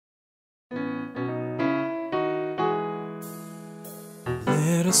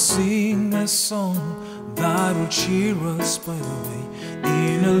Let us sing a song that will cheer us by the way.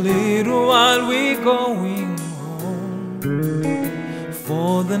 In a little while we're going home,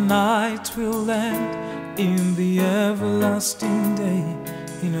 for the night will end in the everlasting day.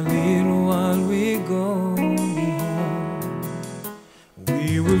 In a little while we're going home.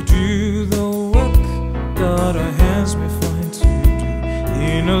 We will do the work that our hands may find to do.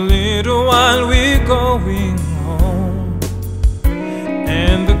 In a little while we're going home,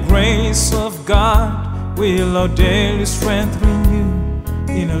 and the grace of God will our daily strength renew.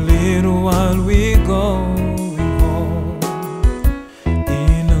 In a little while we're going home.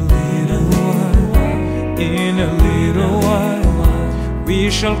 In a little while, in a little while, we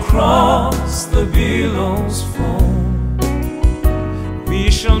shall cross the billows foam. We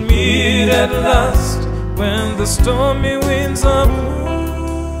shall meet at last when the stormy winds are past.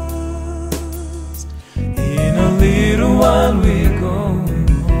 In a little while we're going home.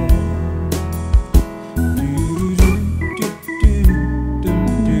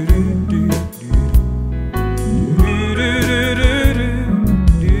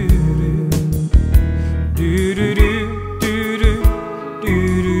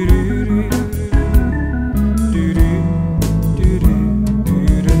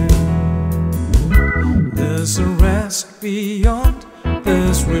 There's a rest beyond,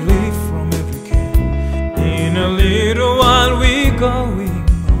 there's relief from every care. In a little while we're going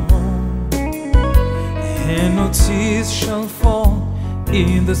home, and no tears shall fall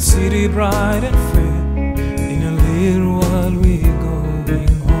in the city bright and fair. In a little while we're going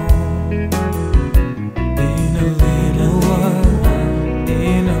home. In a little while,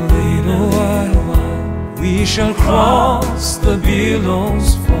 in a little while, we shall cross the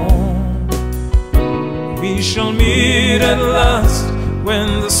billows foam. We shall meet at last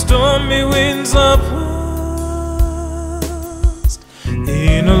when the stormy winds are past.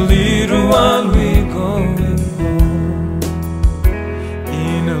 In a little while we're going home.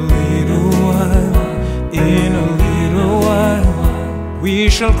 In a little while, in a little while, we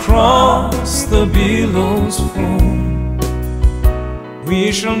shall cross the billows foam.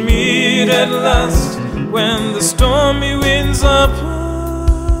 We shall meet at last when the stormy winds are past.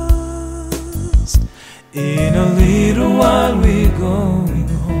 In a little while we're going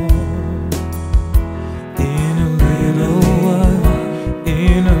home. In a little while,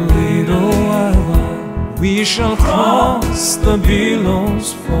 in a little while, we shall cross the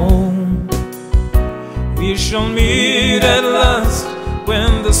billows foam. We shall meet at last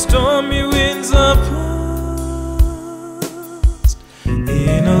when the stormy winds are past.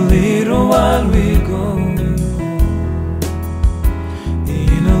 In a little while we're going home.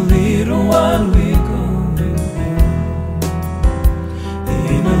 In a little while we're going home.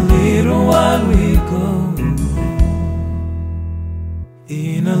 In a little while we're going home.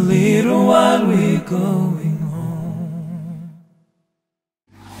 In a little while we're going home.